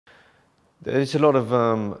There's a lot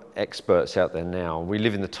of experts out there now. We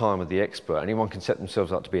live in the time of the expert. Anyone can set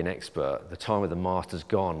themselves up to be an expert. The time of the master's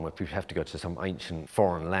gone, where people have to go to some ancient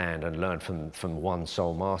foreign land and learn from one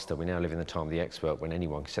sole master. We now live in the time of the expert, when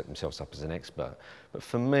anyone can set themselves up as an expert. But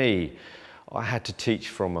for me, I had to teach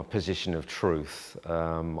from a position of truth.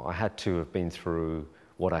 I had to have been through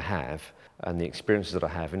what I have and the experiences that I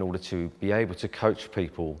have in order to be able to coach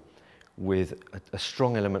people with a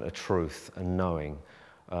strong element of truth and knowing,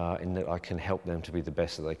 in that I can help them to be the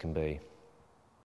best that they can be.